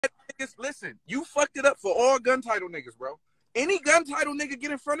listen, you fucked it up for all gun title niggas, bro. Any gun title nigga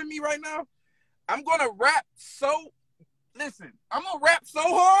get in front of me right now, I'm gonna rap so. Listen, I'm gonna rap so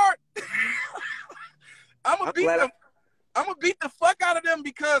hard. I'm gonna beat the fuck out of them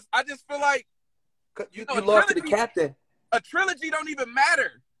because I just feel like you lost to the captain. A trilogy don't even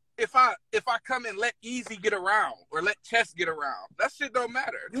matter if I come and let Easy get around or let Chess get around. That shit don't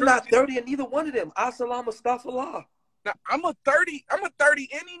matter. You're not 30 in neither one of them. As-Salam Astaghfirullah. Now, I'm a 30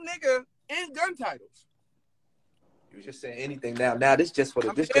 any nigga in gun titles. You was just saying anything now. Now this just for the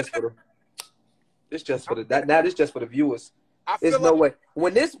now this just for the viewers. There's no way.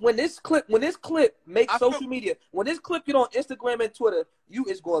 When this clip makes social media, when this clip get on Instagram and Twitter, you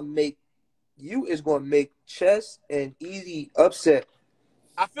is gonna make Chess and Easy upset.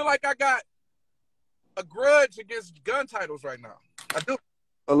 I feel like I got a grudge against gun titles right now. I do.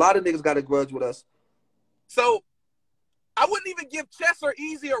 A lot of niggas got a grudge with us. So I wouldn't even give Chess or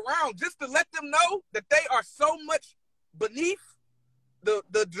Easy a round just to let them know that they are so much beneath the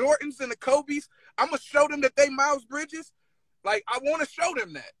Jordans and the Kobes. I'm gonna show them that they Miles Bridges. Like, I want to show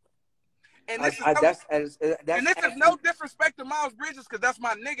them that. And this is no disrespect to Miles Bridges because that's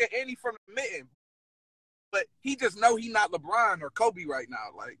my nigga and he from the mitten. But he just know he not LeBron or Kobe right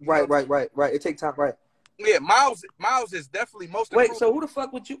now. Like right. It take time, right? Yeah, Miles is definitely most. Wait, so who the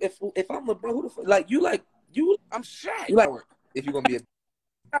fuck would you? If I'm LeBron, who the fuck? Like you? I'm Shaq. You like if you're gonna be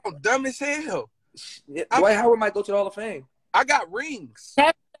I'm dumb as hell. Dwight Howard might go to the Hall of Fame. I got rings.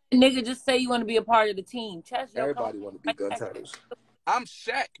 Nigga, just say you want to be a part of the team. Everybody want to be gun titles. I'm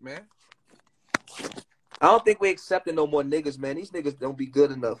Shaq, man. I don't think we accepting no more niggas, man. These niggas don't be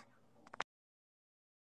good enough.